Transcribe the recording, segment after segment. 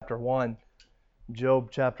chapter 1. Job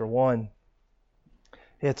chapter 1.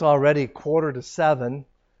 It's already 6:45,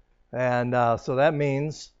 and so that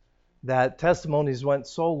means that testimonies went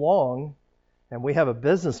so long, and we have a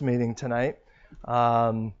business meeting tonight.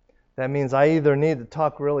 That means I either need to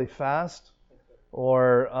talk really fast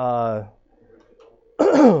or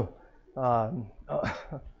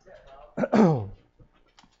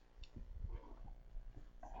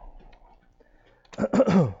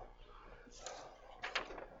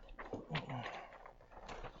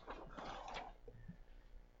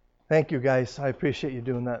Thank you, guys. I appreciate you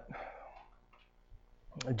doing that.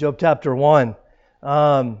 Job chapter 1.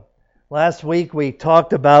 Last week we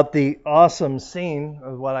talked about the awesome scene,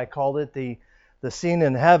 of what I called it, the scene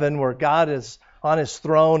in heaven where God is on His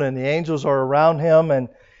throne and the angels are around Him,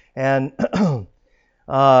 and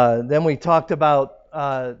then we talked about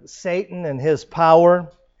Satan and his power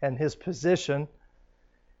and his position.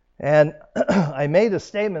 And I made a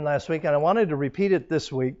statement last week, and I wanted to repeat it this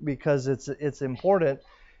week because it's important.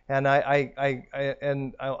 And I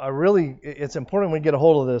really, it's important we get a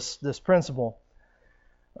hold of this principle.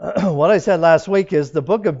 What I said last week is the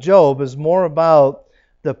book of Job is more about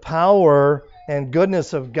the power and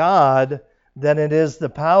goodness of God than it is the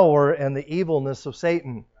power and the evilness of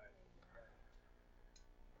Satan.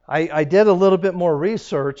 I did a little bit more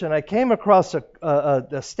research, and I came across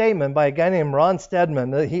a statement by a guy named Ron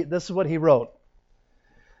Stedman. This is what he wrote.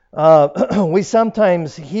 We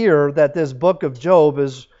sometimes hear that this book of Job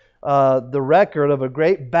is the record of a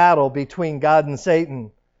great battle between God and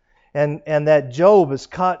Satan, and that Job is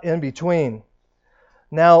caught in between.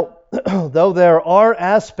 Now, though there are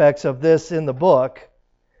aspects of this in the book,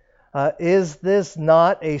 is this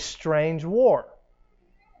not a strange war?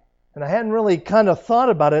 And I hadn't really kind of thought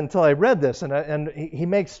about it until I read this, and he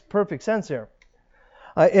makes perfect sense here.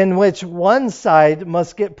 In which one side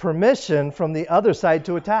must get permission from the other side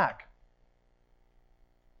to attack.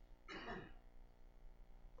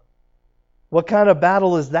 What kind of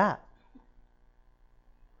battle is that?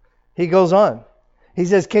 He goes on. He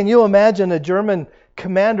says, can you imagine a German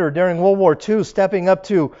commander during World War II stepping up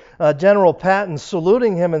to General Patton,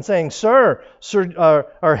 saluting him and saying, Sir,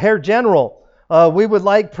 or Herr General, we would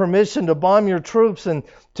like permission to bomb your troops and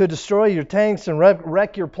to destroy your tanks and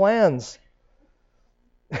wreck your plans.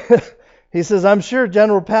 He says, I'm sure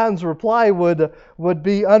General Patton's reply would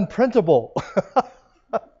be unprintable.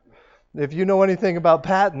 If you know anything about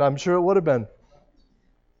Patton, I'm sure it would have been.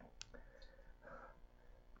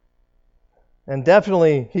 And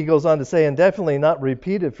definitely, he goes on to say, and definitely not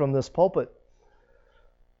repeated from this pulpit.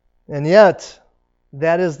 And yet,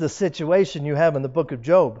 that is the situation you have in the book of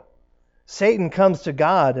Job. Satan comes to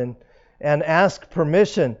God and asks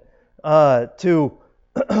permission to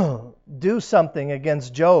do something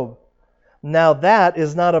against Job. Now that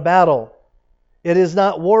is not a battle. It is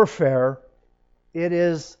not warfare. It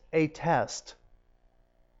is a test.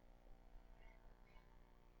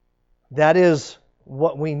 That is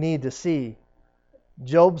what we need to see.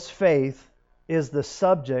 Job's faith is the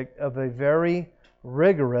subject of a very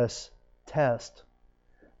rigorous test.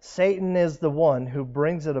 Satan is the one who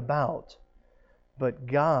brings it about, but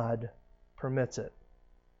God permits it.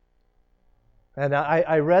 And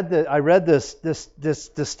I read this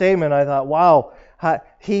statement. I thought, wow,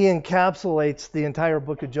 he encapsulates the entire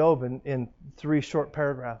book of Job in 3 short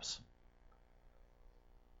paragraphs.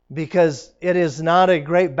 Because it is not a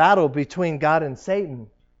great battle between God and Satan,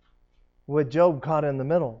 with Job caught in the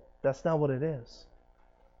middle. That's not what it is.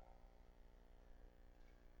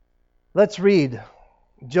 Let's read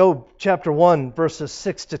Job chapter 1, verses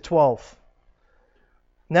 6 to 12.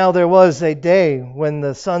 Now there was a day when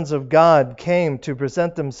the sons of God came to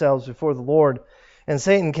present themselves before the Lord, and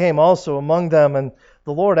Satan came also among them. And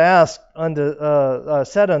the Lord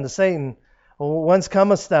said unto Satan, Whence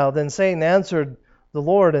comest thou? Then Satan answered the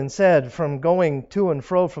Lord and said, From going to and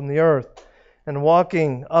fro from the earth, and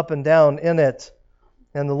walking up and down in it.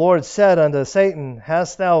 And the Lord said unto Satan,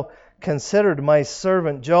 Hast thou considered my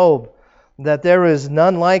servant Job, that there is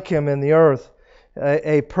none like him in the earth,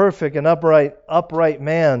 a perfect and upright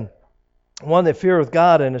man, one that feareth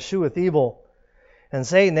God and escheweth evil? And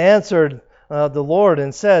Satan answered the Lord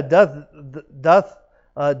and said, Doth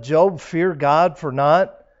Job fear God for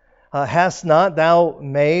naught? Hast not thou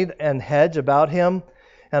made an hedge about him,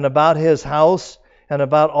 and about his house, and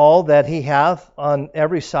about all that he hath on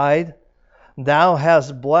every side? Thou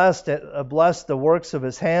hast blessed the works of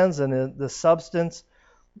his hands, and the substance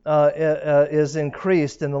is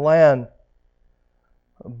increased in the land.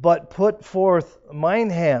 But put forth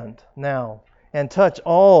mine hand now, and touch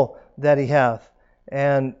all that he hath,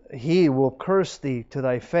 and he will curse thee to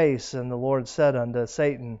thy face. And the Lord said unto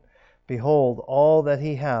Satan, Behold, all that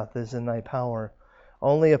he hath is in thy power.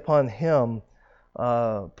 Only upon him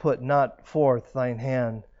put not forth thine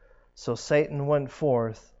hand. So Satan went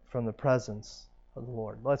forth from the presence of the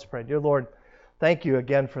Lord. Let's pray. Dear Lord, thank you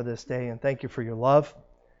again for this day, and thank you for your love.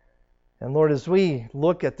 And Lord, as we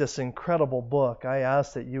look at this incredible book, I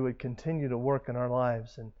ask that you would continue to work in our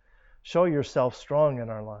lives and show yourself strong in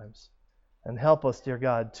our lives. And help us, dear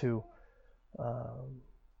God, to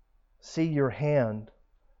see your hand,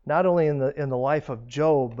 not only in the life of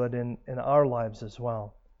Job, but in our lives as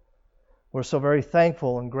well. We're so very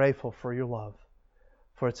thankful and grateful for your love.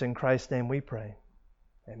 For it's in Christ's name we pray.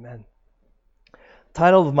 Amen. The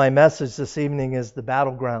title of my message this evening is The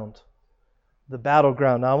Battleground. The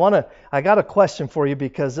Battleground. Now I got a question for you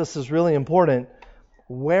because this is really important.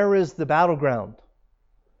 Where is the battleground?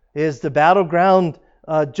 Is the battleground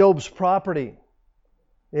Job's property?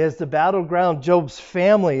 Is the battleground Job's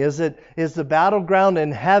family? Is the battleground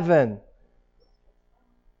in heaven?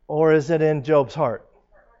 Or is it in Job's heart?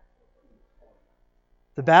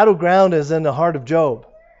 The battleground is in the heart of Job.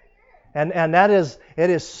 And it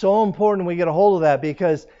is so important we get a hold of that,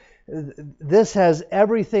 because this has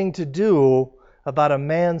everything to do about a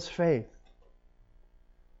man's faith.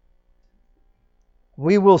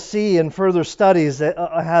 We will see in further studies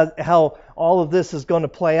how all of this is going to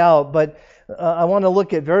play out, but I want to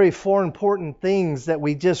look at four important things that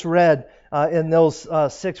we just read in those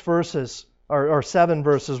 6 verses, or 7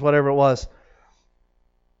 verses, whatever it was.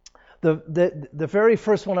 The very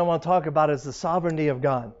first one I want to talk about is the sovereignty of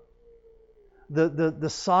God. The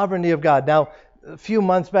sovereignty of God. Now, a few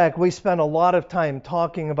months back, we spent a lot of time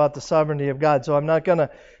talking about the sovereignty of God, so I'm not going to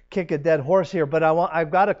kick a dead horse here, but I've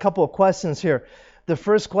got a couple of questions here. The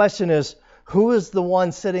first question is, who is the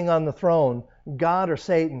one sitting on the throne, God or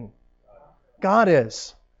Satan? God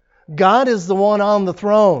is. God is the one on the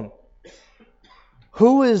throne.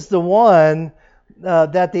 Who is the one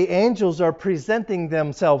that the angels are presenting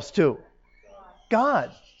themselves to?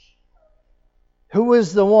 God. Who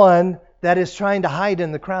is the one that is trying to hide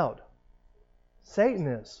in the crowd? Satan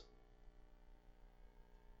is.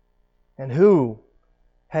 And who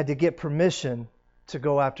had to get permission to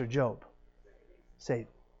go after Job? Satan.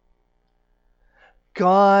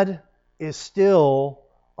 God is still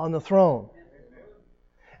on the throne.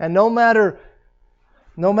 And no matter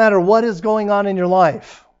what is going on in your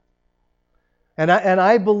life, and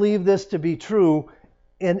I believe this to be true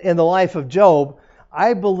in the life of Job,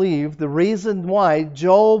 I believe the reason why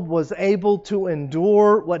Job was able to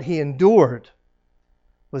endure what he endured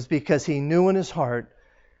was because he knew in his heart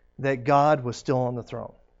that God was still on the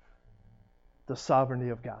throne. The sovereignty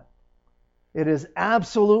of God. It is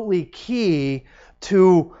absolutely key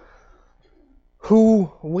to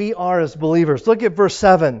who we are as believers. Look at verse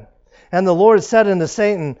 7. And the Lord said unto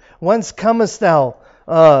Satan, Whence comest thou?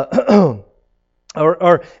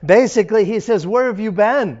 Or basically he says, where have you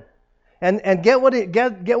been? And get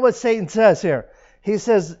what Satan says here. He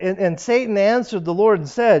says, and Satan answered the Lord and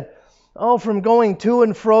said, from going to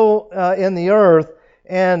and fro in the earth,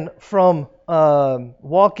 and from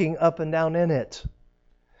walking up and down in it.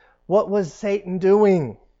 What was Satan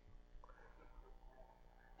doing?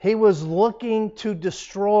 He was looking to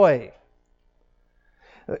destroy.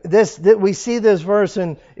 We see this verse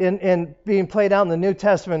in being played out in the New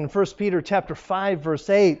Testament in 1 Peter chapter 5, verse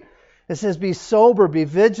 8. It says, Be sober, be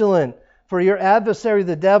vigilant, for your adversary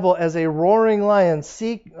the devil, as a roaring lion,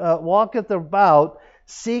 walketh about,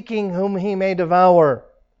 seeking whom he may devour.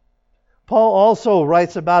 Paul also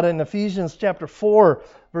writes about it in Ephesians chapter 4,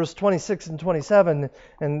 verse 26 and 27.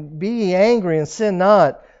 And be ye angry and sin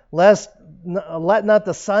not, let not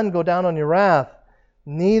the sun go down on your wrath,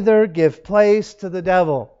 neither give place to the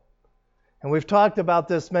devil. And we've talked about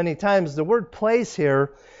this many times. The word place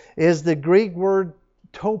here is the Greek word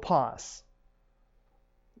topos.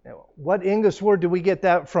 What English word do we get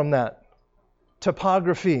that from that?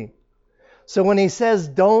 Topography. So when he says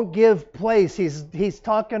don't give place, he's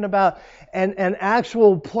talking about an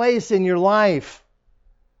actual place in your life.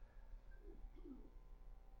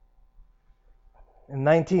 In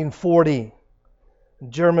 1940,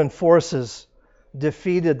 German forces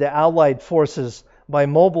defeated the Allied forces by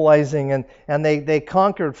mobilizing, and they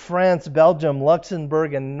conquered France, Belgium,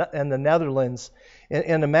 Luxembourg, and the Netherlands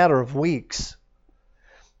in a matter of weeks.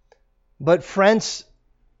 But France,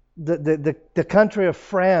 the country of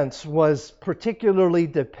France, was particularly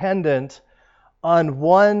dependent on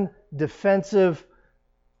one defensive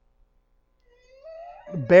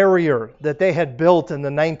barrier that they had built in the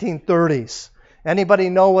 1930s. Anybody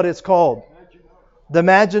know what it's called? The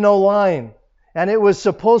Maginot Line. And it was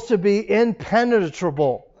supposed to be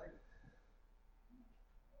impenetrable.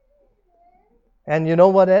 And you know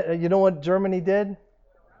what Germany did?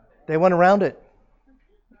 They went around it.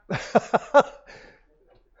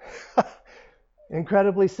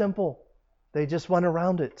 Incredibly simple. They just went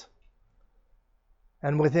around it.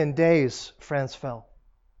 And within days, France fell.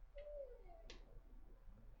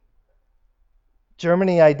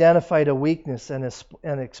 Germany identified a weakness and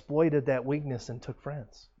exploited that weakness and took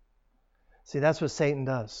France. See, that's what Satan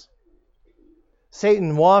does.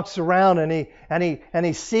 Satan walks around and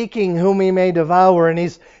he's seeking whom he may devour, and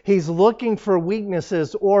he's looking for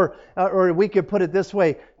weaknesses, or we could put it this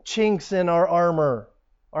way, chinks in our armor.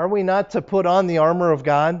 Are we not to put on the armor of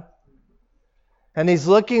God? And he's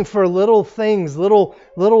looking for little things,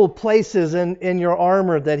 little places in your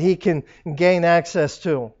armor that he can gain access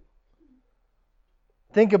to.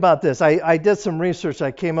 Think about this. I did some research.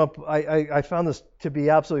 I found this to be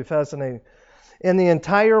absolutely fascinating. In the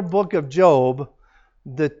entire book of Job,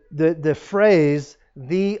 the phrase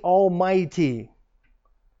 "the Almighty"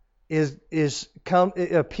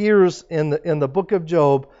 it appears in the book of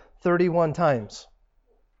Job 31 times.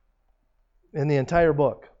 In the entire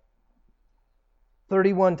book,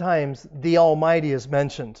 31 times the Almighty is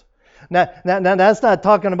mentioned. Now that's not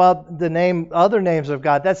talking about the other names of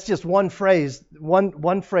God. That's just one phrase,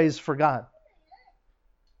 one phrase for God.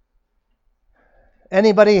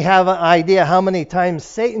 Anybody have an idea how many times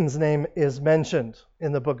Satan's name is mentioned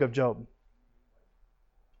in the book of Job?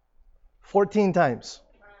 14 times.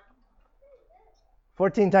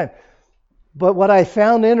 14 times. But what I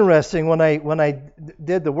found interesting when I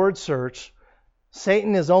did the word search,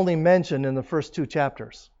 Satan is only mentioned in the first 2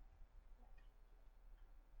 chapters.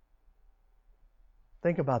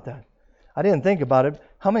 Think about that. I didn't think about it.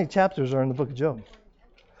 How many chapters are in the book of Job?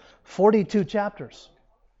 42 chapters.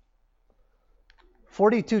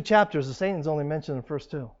 42 chapters, and Satan's only mentioned in the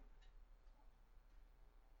first 2.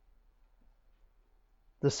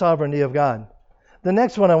 The sovereignty of God. The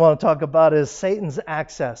next one I want to talk about is Satan's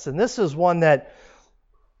access. And this is one that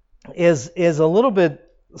is a little bit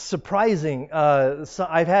surprising. So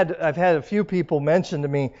I've had a few people mention to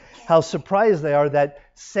me how surprised they are that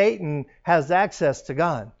Satan has access to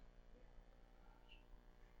God.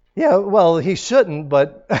 Yeah, well, he shouldn't,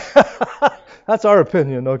 but that's our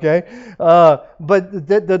opinion, okay? But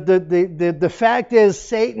the fact is,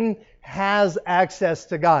 Satan has access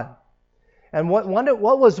to God. And what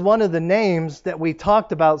was one of the names that we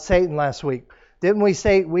talked about Satan last week? Didn't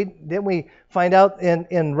we find out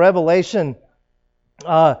in Revelation?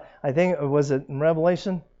 I think was it in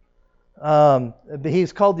Revelation?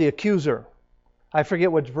 He's called the accuser. I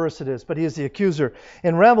forget which verse it is, but he is the accuser.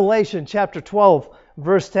 In Revelation chapter 12,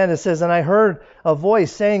 verse 10, it says, "And I heard a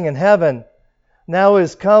voice saying in heaven, Now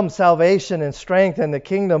is come salvation and strength and the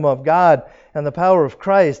kingdom of God and the power of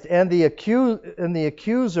Christ, and the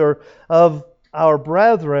accuser of our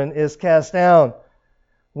brethren is cast down,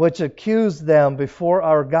 which accused them before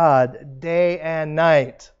our God day and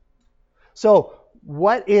night." So,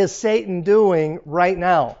 what is Satan doing right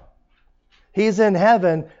now? He's in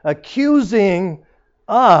heaven accusing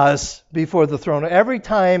us before the throne. Every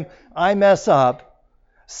time I mess up,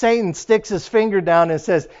 Satan sticks his finger down and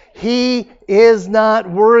says, "He is not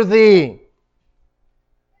worthy."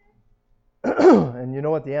 And you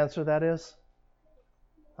know what the answer to that is?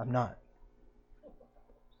 I'm not.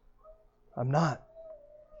 I'm not.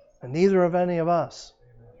 And neither of any of us.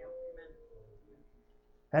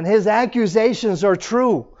 And his accusations are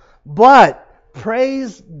true. But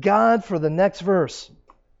praise God for the next verse.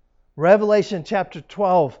 Revelation chapter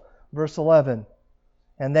 12, verse 11.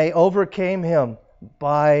 "And they overcame him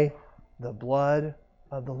by the blood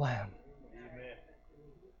of the Lamb." Amen.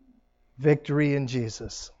 Victory in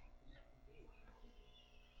Jesus.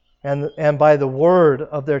 And by the word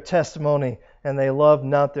of their testimony, and they loved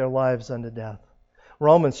not their lives unto death.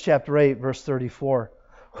 Romans chapter 8, verse 34.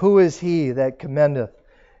 "Who is he that commendeth?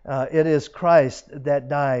 It is Christ that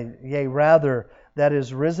died, yea, rather, that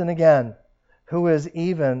is risen again, who is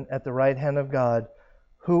even at the right hand of God,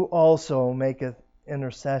 who also maketh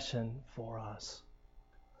intercession for us."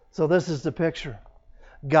 So this is the picture.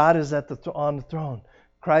 God is on the throne.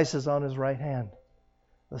 Christ is on his right hand.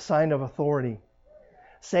 The sign of authority.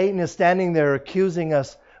 Satan is standing there accusing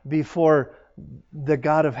us before the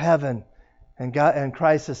God of heaven. And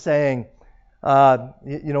Christ is saying,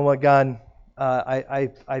 you know what, God,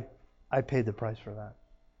 I paid the price for that.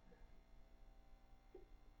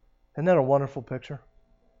 Isn't that a wonderful picture?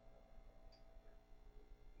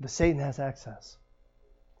 But Satan has access.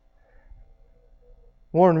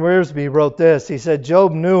 Warren Wiersbe wrote this. He said,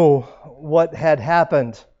 Job knew what had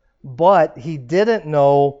happened, but he didn't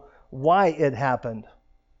know why it happened.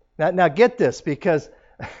 Now get this, because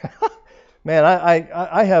man,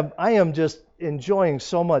 I am just enjoying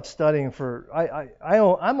so much studying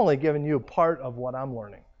I'm only giving you a part of what I'm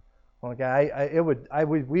learning. Okay,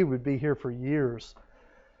 we would be here for years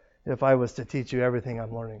if I was to teach you everything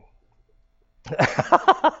I'm learning.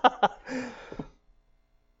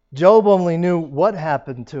 Job only knew what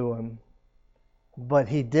happened to him, but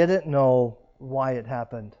he didn't know why it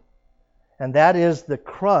happened. And that is the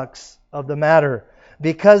crux of the matter.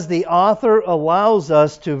 Because the author allows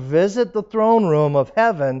us to visit the throne room of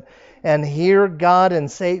heaven and hear God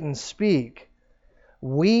and Satan speak,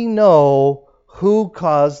 we know who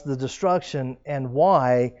caused the destruction and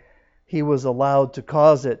why he was allowed to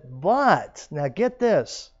cause it. But, now get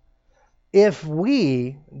this, if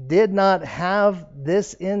we did not have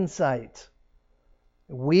this insight,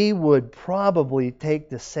 we would probably take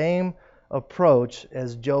the same approach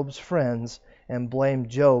as Job's friends and blame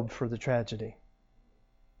Job for the tragedy.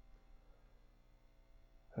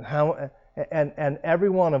 And every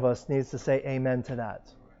one of us needs to say amen to that.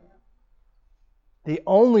 The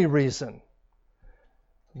only reason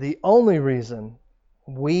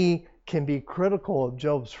we can be critical of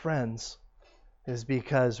Job's friends is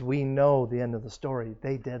because we know the end of the story.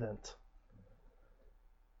 They didn't.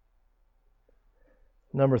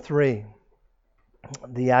 Number 3,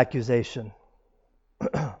 the accusation.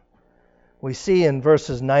 We see in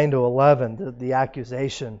verses 9 to 11 the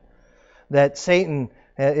accusation that Satan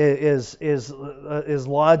is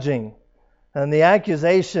lodging. And the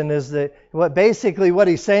accusation is that what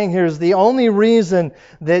he's saying here is the only reason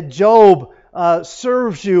that Job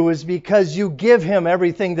serves you is because you give him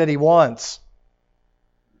everything that he wants.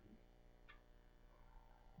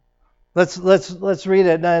 Let's read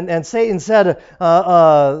it. And Satan said,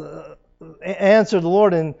 answered the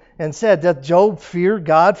Lord and said, doth Job fear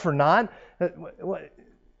God for naught?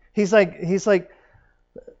 He's like,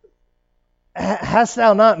 hast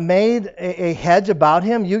thou not made a hedge about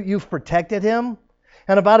him? You've protected him,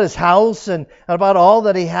 and about his house, and about all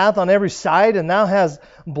that he hath on every side, and thou hast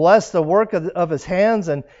blessed the work of his hands,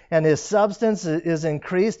 and his substance is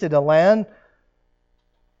increased in the land.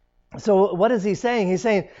 So what is he saying? He's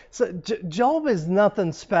saying, so Job is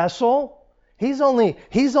nothing special. He's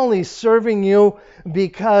only serving you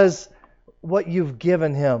because what you've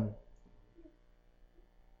given him.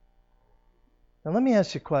 Now let me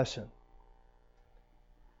ask you a question.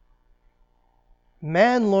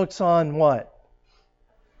 Man looks on what?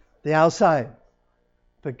 The outside.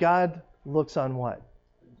 But God looks on what?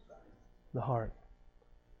 The heart.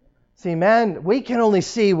 See, man, we can only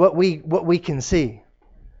see what we can see.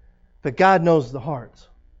 But God knows the heart.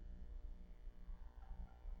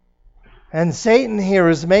 And Satan here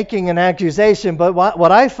is making an accusation. But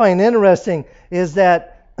what I find interesting is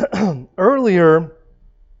that earlier,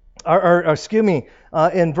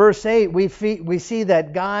 in verse 8, we see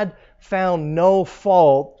that God found no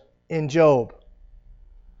fault in Job.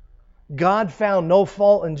 God found no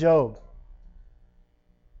fault in Job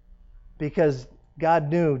because God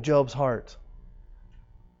knew Job's heart.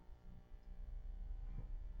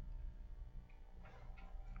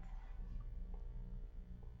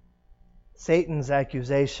 Satan's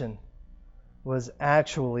accusation was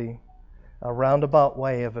actually a roundabout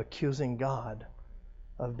way of accusing God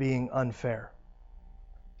of being unfair.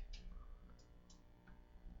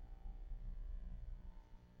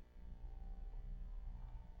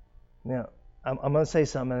 Now, I'm going to say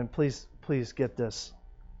something, and please get this.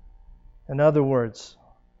 In other words,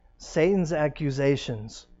 Satan's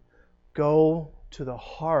accusations go to the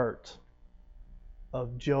heart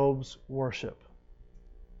of Job's worship.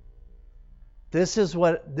 This is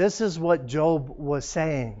what Job was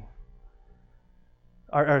saying.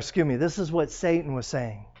 This is what Satan was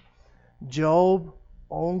saying. Job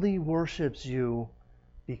only worships you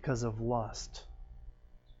because of lust.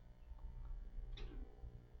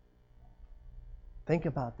 Think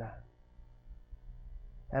about that.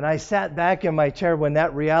 And I sat back in my chair when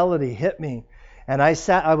that reality hit me. And I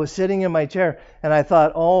was sitting in my chair and I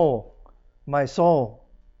thought, oh, my soul,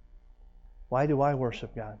 why do I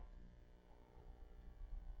worship God?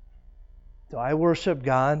 Do I worship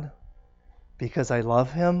God because I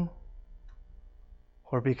love Him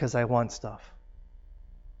or because I want stuff?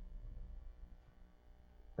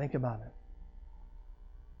 Think about it.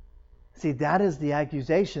 See, that is the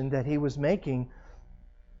accusation that he was making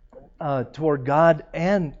toward God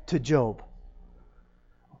and to Job.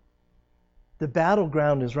 The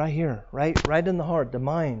battleground is right here, right in the heart, the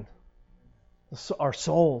mind, our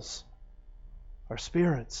souls, our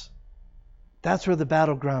spirits. That's where the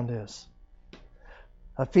battleground is.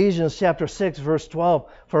 Ephesians chapter 6, verse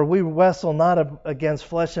 12, for we wrestle not against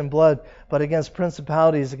flesh and blood, but against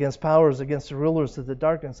principalities, against powers, against the rulers of the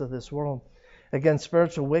darkness of this world, against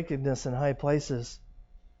spiritual wickedness in high places.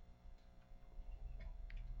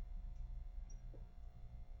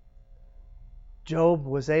 Job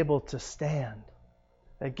was able to stand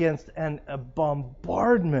against a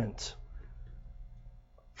bombardment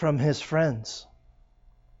from his friends.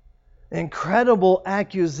 Incredible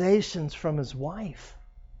accusations from his wife.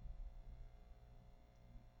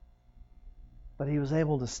 But he was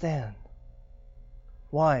able to stand.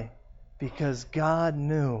 Why? Because God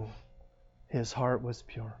knew his heart was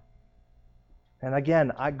pure. And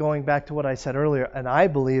again, going back to what I said earlier, and I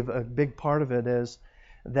believe a big part of it is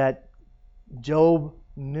that Job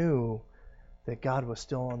knew that God was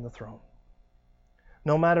still on the throne.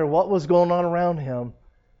 No matter what was going on around him,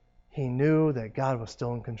 he knew that God was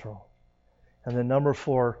still in control. And then number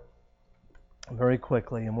 4, very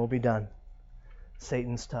quickly, and we'll be done.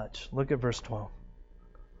 Satan's touch. Look at verse 12.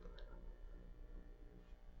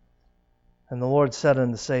 And the Lord said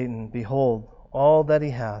unto Satan, Behold, all that he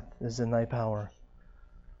hath is in thy power.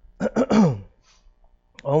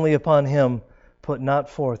 Only upon him put not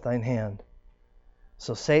forth thine hand.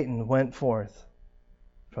 So Satan went forth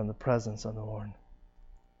from the presence of the Lord.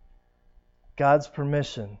 God's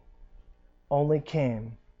permission only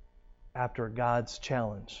came after God's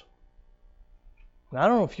challenge. Now, I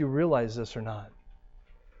don't know if you realize this or not,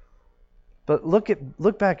 but look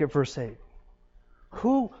back at verse 8.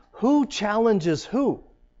 Who challenges who?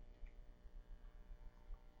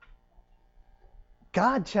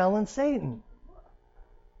 God challenged Satan.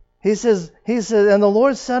 He says, and the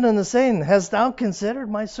Lord said unto Satan, Hast thou considered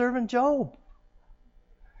my servant Job?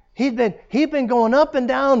 He'd been going up and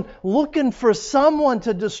down looking for someone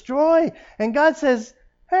to destroy. And God says,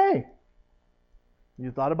 Hey,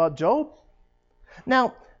 you thought about Job?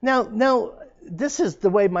 Now, this is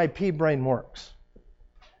the way my pea brain works.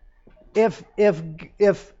 If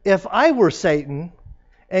I were Satan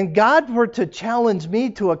and God were to challenge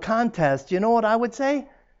me to a contest, you know what I would say?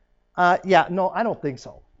 No, I don't think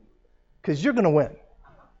so. Because you're going to win.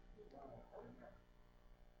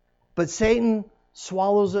 But Satan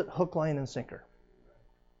swallows it hook, line, and sinker.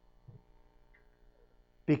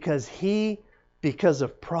 Because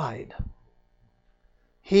of pride,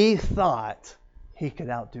 he thought he could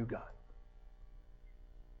outdo God.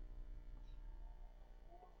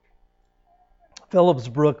 Phillips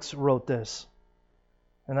Brooks wrote this,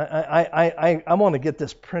 and I want to get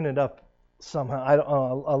this printed up somehow.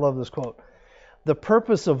 I love this quote. The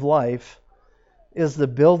purpose of life is the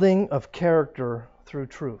building of character through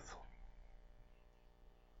truth.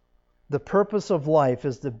 The purpose of life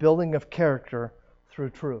is the building of character through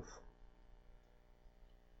truth.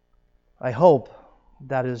 I hope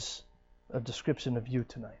that is a description of you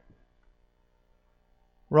tonight.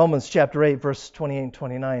 Romans chapter 8, verse 28 and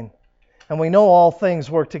 29. And we know all things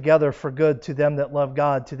work together for good to them that love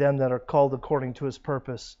God, to them that are called according to his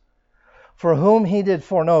purpose. For whom he did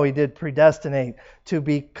foreknow, he did predestinate to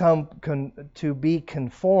be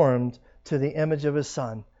conformed to the image of his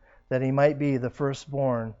Son, that he might be the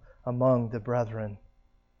firstborn among the brethren.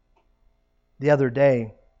 The other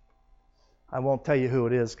day, I won't tell you who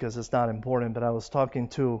it is because it's not important, but I was talking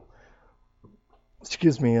to,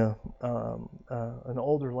 an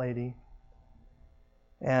older lady,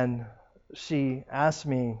 and she asked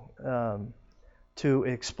me to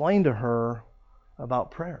explain to her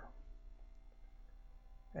about prayer.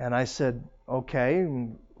 And I said, okay,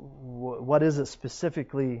 what is it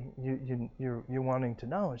specifically you're wanting to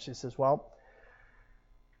know? And she says, well,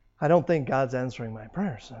 I don't think God's answering my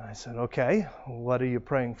prayers. And I said, okay, what are you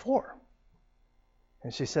praying for?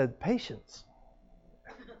 And she said, patience.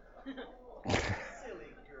 Silly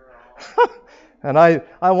girl. And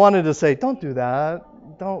I wanted to say, don't do that.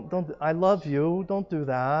 Don't. I love you. Don't do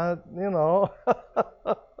that.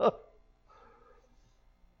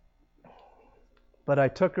 But I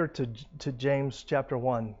took her to James chapter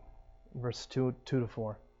 1, verse 2 to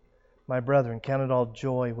 4. My brethren, count it all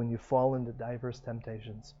joy when you fall into diverse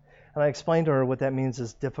temptations. And I explained to her what that means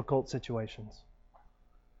is difficult situations.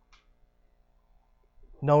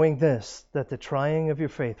 Knowing this, that the trying of your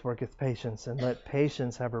faith worketh patience, and let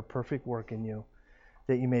patience have her perfect work in you,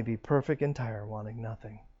 that you may be perfect and entire, wanting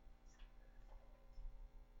nothing.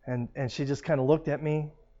 And she just kind of looked at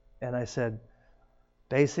me, and I said,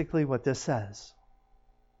 basically what this says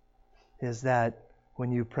is that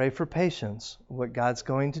when you pray for patience, what God's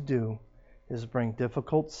going to do is bring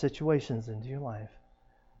difficult situations into your life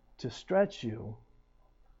to stretch you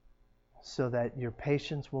so that your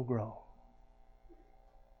patience will grow.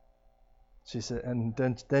 She said, and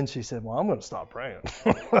then she said, well, I'm going to stop praying.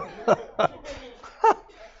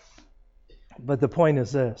 But the point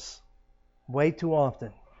is this. Way too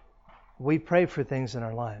often, we pray for things in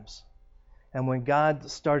our lives. And when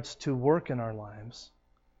God starts to work in our lives,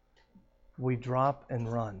 we drop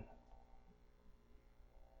and run.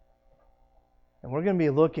 And we're going to be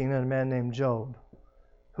looking at a man named Job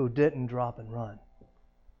who didn't drop and run,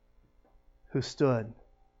 who stood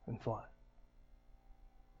and fought.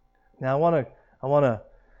 Now I want to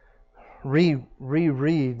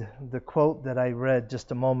reread the quote that I read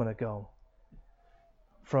just a moment ago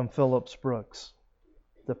from Phillips Brooks.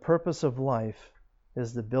 The purpose of life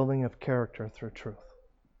is the building of character through truth.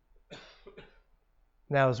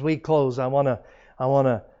 Now, as we close, I want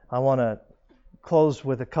to close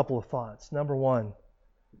with a couple of thoughts. Number one,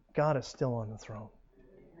 God is still on the throne.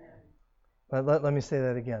 Let me say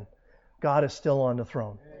that again. God is still on the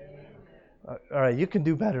throne. All right, you can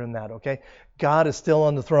do better than that, okay? God is still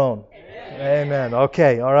on the throne. Amen.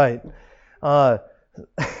 Okay, all right.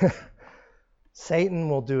 Satan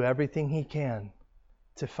will do everything he can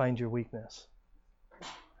to find your weakness.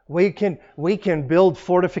 We can build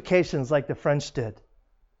fortifications like the French did.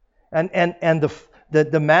 And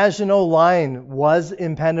the Maginot Line was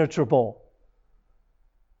impenetrable.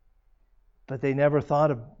 But they never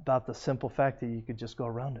thought about the simple fact that you could just go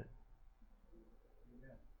around it.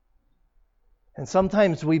 And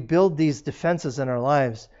sometimes we build these defenses in our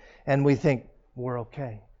lives and we think we're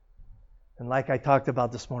okay. And like I talked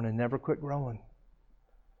about this morning, never quit growing.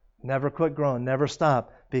 Never quit growing, never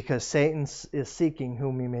stop, because Satan is seeking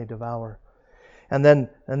whom he may devour. And then,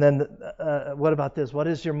 what about this? What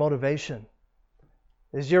is your motivation?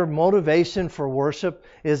 Is your motivation for worship,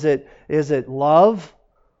 is it love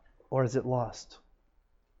or is it lust?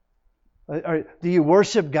 Or do you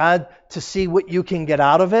worship God to see what you can get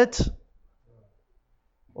out of it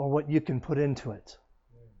or what you can put into it?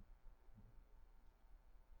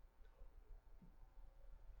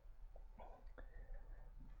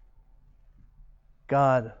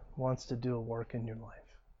 God wants to do a work in your life.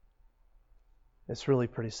 It's really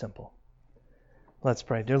pretty simple. Let's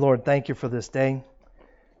pray. Dear Lord, thank you for this day.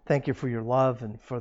 Thank you for your love and for